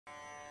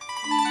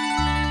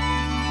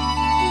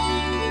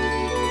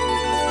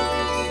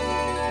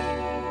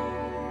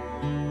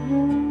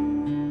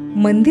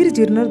मंदिर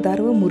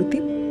जीर्णोद्धार व मूर्ती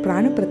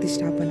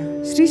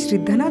प्राणप्रतिष्ठापना। श्री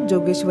सिद्धनाथ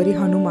जोगेश्वरी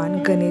हनुमान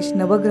गणेश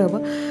नवग्रह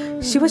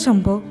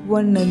शिवशंभो व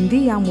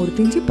नंदी या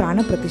मूर्तींची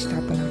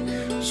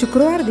प्राणप्रतिष्ठापना।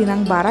 शुक्रवार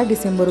दिनांक 12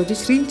 डिसेंबर रोजी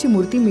श्रींची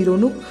मूर्ती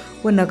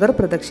मिरवणूक व नगर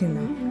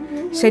प्रदक्षिणा।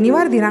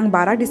 शनिवार दिनांक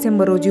 12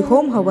 डिसेंबर रोजी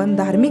होम हवन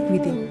धार्मिक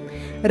विधी।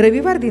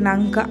 रविवार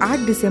दिनांक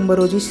 8 डिसेंबर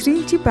रोजी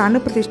श्रींची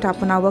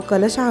प्राणप्रतिष्ठापना व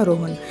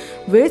कलशारोहण।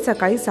 वेळ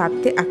सकाळी 7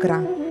 ते 11।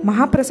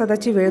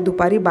 महाप्रसादाची वेळ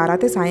दुपारी 12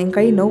 ते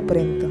सायंकाळी 9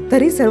 पर्यंत।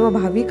 तरी सर्व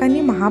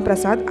भाविकांनी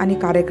महाप्रसाद आणि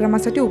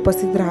कार्यक्रमासाठी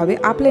उपस्थित राहावे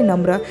आपले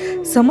नम्र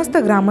समस्त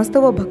ग्रामस्थ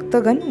व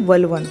भक्तगण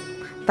वलवण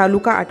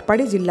तालुका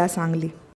आटपाडी जिल्हा सांगली।